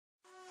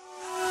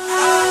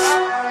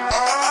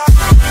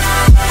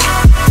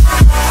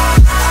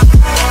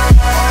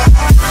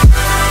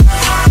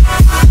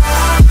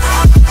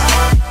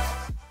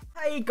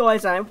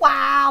guys, and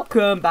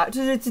welcome back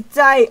to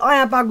today. I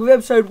am back with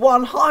episode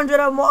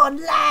 101.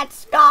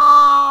 Let's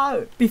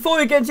go! Before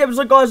we get into the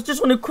episode, guys, I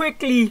just want to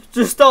quickly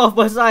just start off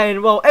by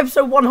saying, well,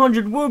 episode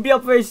 100 will be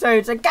up very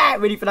soon, so get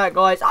ready for that,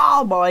 guys.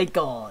 Oh my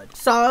god.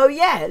 So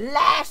yeah,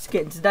 let's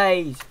get into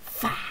today's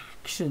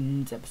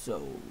factions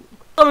episode.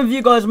 Some of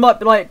you guys might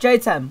be like,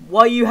 J10,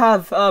 why you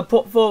have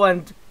pot 4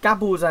 and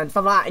gapples and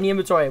stuff like that in the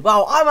inventory?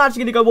 Well, I'm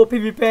actually gonna go more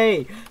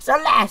PvP, so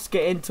let's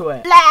get into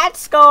it.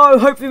 Let's go.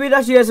 Hopefully we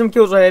actually get some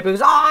kills right here,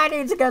 because I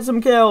need to get some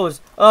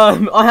kills.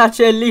 I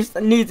actually at least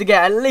need to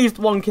get at least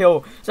 1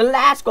 kill, so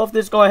let's go off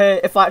this guy here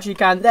if I actually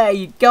can. There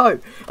you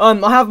go. I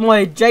have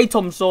my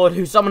J-Tom sword,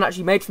 who someone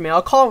actually made for me. I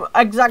can't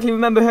exactly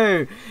remember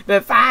who,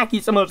 but thank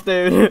you so much,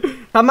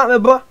 dude. Come at me,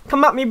 bro.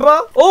 Come at me,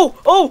 bro.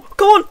 Oh,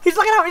 come on. He's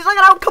lagging out. He's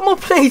lagging out. Come on,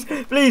 please.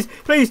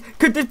 Please.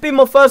 Could this be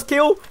my first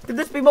kill? Could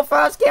this be my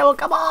first kill?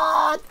 Come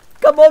on.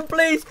 Come on,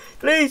 please.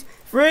 3,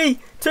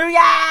 2,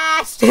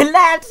 yes.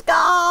 Let's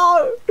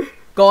go.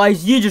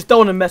 Guys, you just don't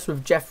want to mess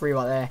with Jeffrey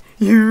right there.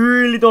 You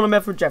really don't want to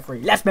mess with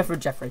Jeffrey. Let's mess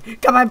with Jeffrey.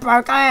 Come on,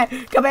 bro. Come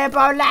here,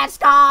 bro. Let's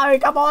go.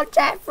 Come on,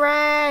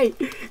 Jeffrey.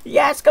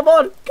 Yes, come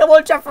on. Come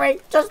on, Jeffrey.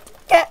 Just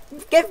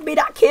give me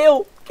that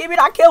kill. Give me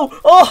that kill.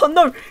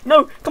 Oh,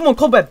 no. Come on,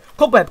 Cobweb.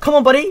 Come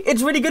on, buddy.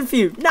 It's really good for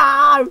you.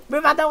 No.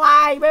 Move out the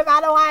way.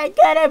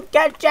 Get him.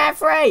 Get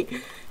Jeffrey.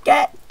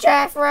 Get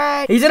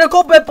Jeffrey. He's in a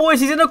cobweb,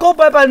 boys. He's in a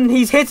cobweb and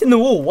he's hitting the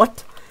wall.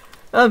 What?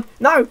 No.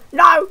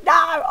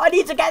 I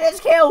need to get this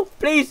kill.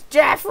 Please,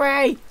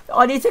 Jeffrey.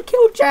 I need to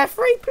kill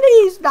Jeffrey.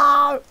 Please,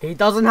 no. He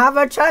doesn't have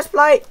a chest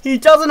plate.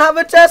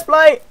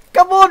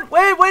 Come on.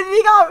 Where did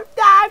he go?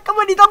 No, come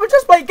on. He doesn't have a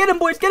chest plate. Get him,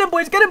 boys.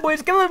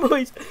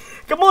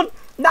 Come on.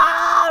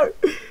 No.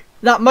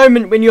 That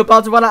moment when you're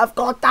about to run out of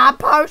goddamn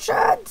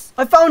potions.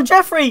 I found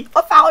Jeffrey.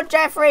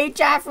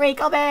 Jeffrey,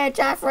 come here,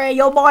 Jeffrey.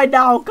 You're mine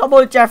now. Come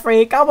on,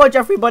 Jeffrey,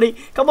 buddy.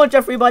 Come on.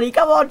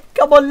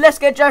 Let's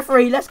get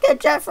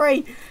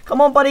Jeffrey.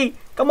 Come on, buddy.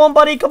 Come on.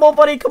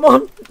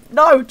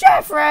 No,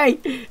 Jeffrey.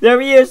 There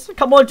he is.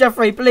 Come on,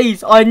 Jeffrey,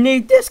 please. I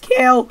need this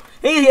kill.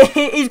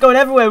 He's going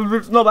everywhere with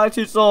his knob back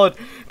to his sword.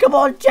 Come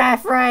on,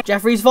 Jeffrey.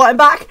 Jeffrey's fighting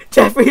back.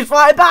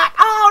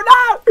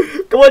 Oh,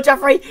 no. Come on,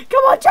 Jeffrey.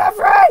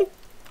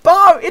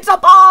 Bow! It's a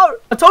bow!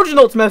 I told you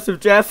not to mess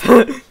with Jeff.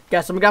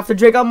 Guess I'm gonna have to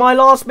drink up my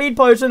last speed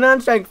potion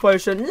and strength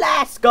potion.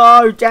 Let's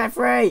go,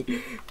 Jeffrey!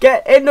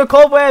 Get in the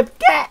cobweb!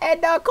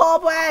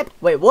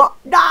 Wait, what?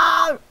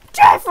 No!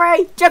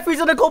 Jeffrey's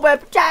in the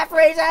cobweb!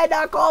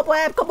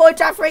 Come on,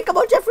 Jeffrey,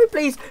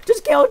 please!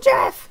 Just kill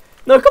Jeff!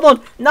 No, come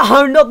on!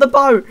 No, not the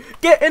bow!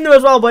 Get in there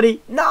as well,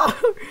 buddy! No!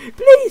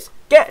 Please!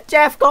 Get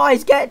Jeff,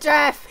 guys! Get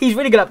Jeff! He's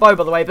really good at bow,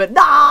 by the way, but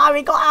no!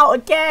 He got out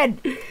again!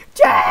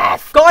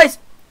 Jeff! Guys!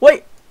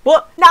 Wait!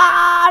 What? No!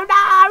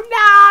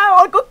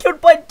 I got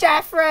killed by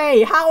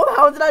Jeffrey!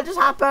 How did that just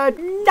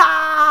happen?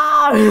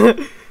 No!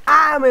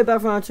 And we're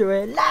back round to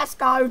it. Let's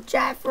go,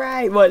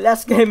 Jeffrey! Right,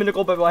 let's get him in the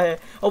cobweb right here.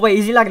 Oh, wait,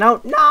 is he lagging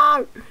out?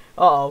 No!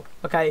 Uh-oh.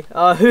 Okay.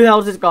 Who the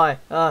hell's this guy?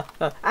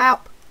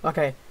 Help!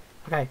 Okay.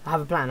 I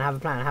have a plan.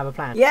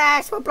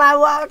 Yes, my plan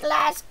worked.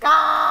 Let's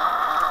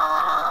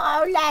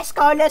go. Let's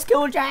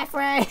kill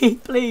Jeffrey.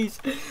 Please.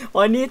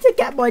 I need to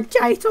get my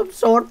J-Tom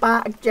sword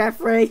back,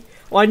 Jeffrey.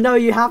 I know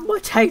you have my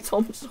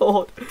J-Tom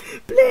sword.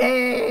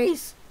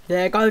 Please.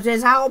 There goes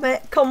his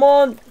helmet. Come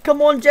on,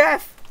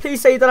 Jeff. Please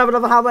say you don't have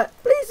another helmet.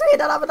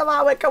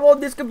 Come on,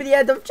 this could be the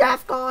end of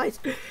Jeff, guys.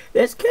 I'm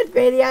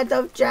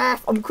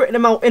critting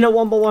him out in a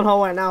 1x1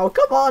 hole right now.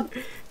 Come on.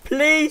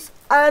 Please.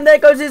 And there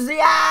goes his,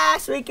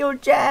 yes, we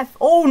killed Jeff.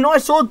 Oh,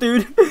 nice sword,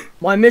 dude.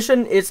 My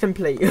mission is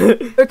complete.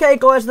 Okay,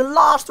 guys, the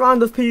last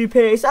round of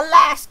PvP, so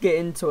let's get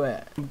into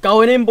it. I'm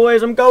going in,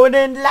 boys,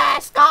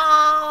 let's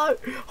go.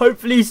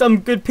 Hopefully some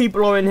good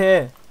people are in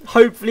here.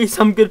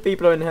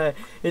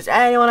 Is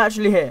anyone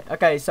actually here?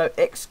 Okay, so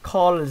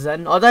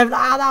Xcarlzen. I don't know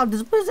how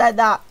to present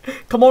that.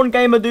 Come on,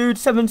 gamer dude,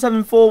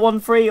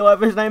 77413, or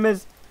whatever his name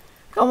is.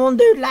 Come on,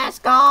 dude, let's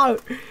go.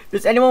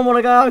 Does anyone want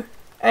to go?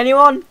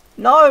 Anyone?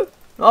 No?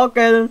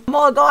 Okay then. Come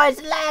on, guys,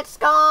 let's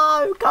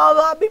go. Come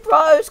on, me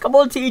bros. Come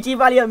on, TG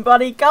Valiant,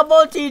 buddy.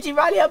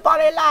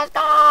 Let's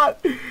go.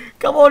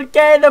 Come on,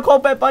 get in the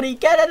cobweb, buddy.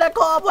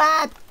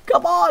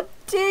 Come on,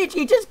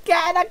 TG, just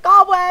get in the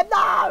cobweb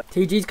now.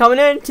 TG's coming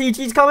in. Come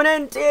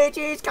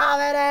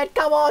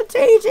on,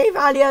 TG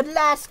Valiant,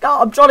 let's go.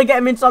 I'm trying to get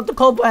him inside the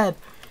cobweb.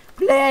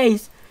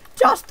 Please.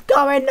 Just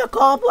go in the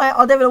cobweb. I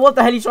don't even know what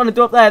the hell he's trying to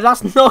do up there.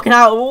 That's knocking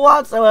out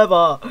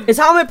whatsoever. His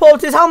helmet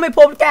popped.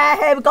 Get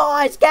him,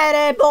 guys. Get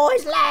him,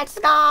 boys. Let's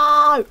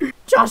go.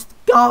 Just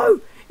go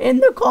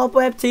in the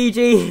cobweb,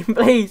 TG.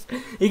 Please.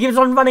 He keeps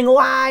on running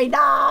away.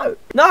 No,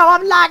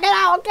 I'm lagging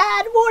out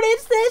again. What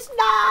is this?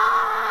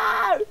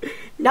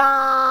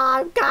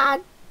 No,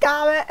 God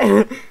damn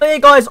it. Hey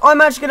guys, I'm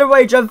actually going to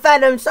wager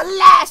Venom, so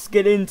let's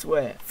get into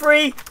it.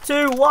 3,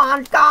 2,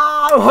 1,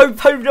 go.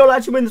 Hope you'll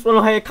actually win this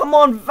one here. Come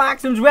on,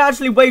 Vaxums. We're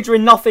actually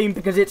wagering nothing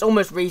because it's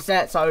almost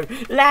reset, so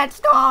let's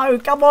go.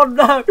 Come on,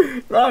 no.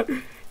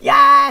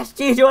 Yes,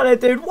 GG,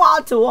 dude.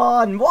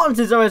 1-1.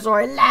 1-0,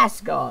 sorry.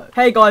 Let's go.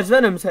 Hey, guys,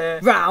 Venom's here.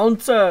 Round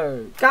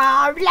 2.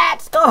 Go,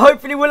 let's go.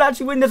 Hopefully, we'll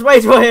actually win this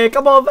race right here.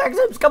 Come on,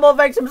 Vexums. Come on,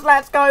 Vexums.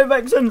 Let's go,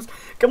 Vexums.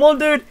 Come on,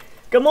 dude.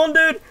 Come on,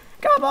 dude.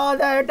 Come on,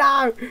 dude.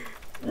 No.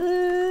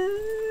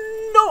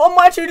 No, I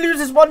might actually lose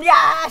this one.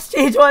 Yes,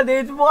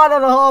 G20,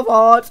 1.5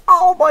 hearts.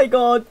 Oh my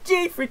god,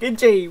 G freaking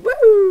G.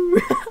 Woo!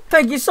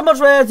 Thank you so much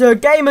for the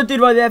gamer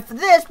dude right there for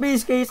this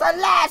beast key. So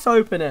let's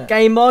open it.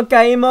 Gamer,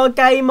 gamer,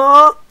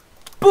 gamer.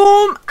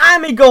 Boom!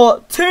 And we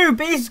got 2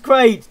 beast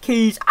crate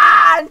keys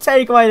and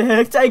take right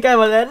there. Take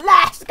right there.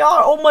 Let's go.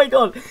 Oh my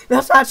god,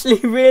 that's actually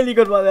really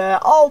good right there.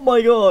 Oh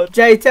my god.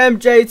 J10,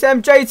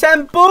 J10,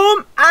 J10.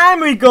 Boom! And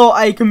we got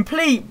a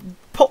complete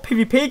pop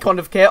PvP kind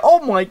of kit.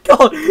 Oh my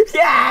god.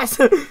 Yes!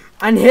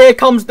 And here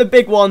comes the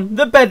big one,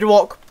 the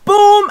bedrock.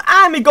 Boom!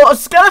 And we got a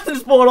skeleton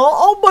spawner.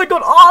 Oh my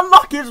god, our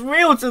luck is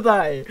real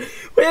today.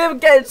 We're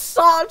getting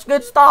such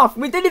good stuff.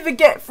 We didn't even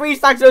get 3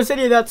 stacks of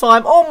obsidian that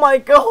time. Oh my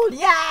god,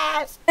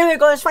 yes! Anyway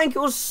guys, thank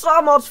you all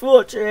so much for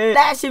watching.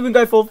 Let's even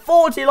go for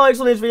 40 likes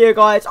on this video,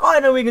 guys.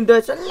 I know we can do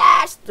it, so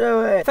let's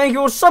do it. Thank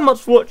you all so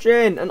much for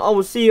watching, and I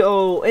will see you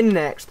all in the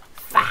next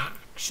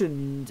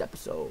Factions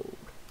episode.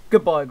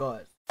 Goodbye,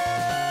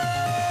 guys.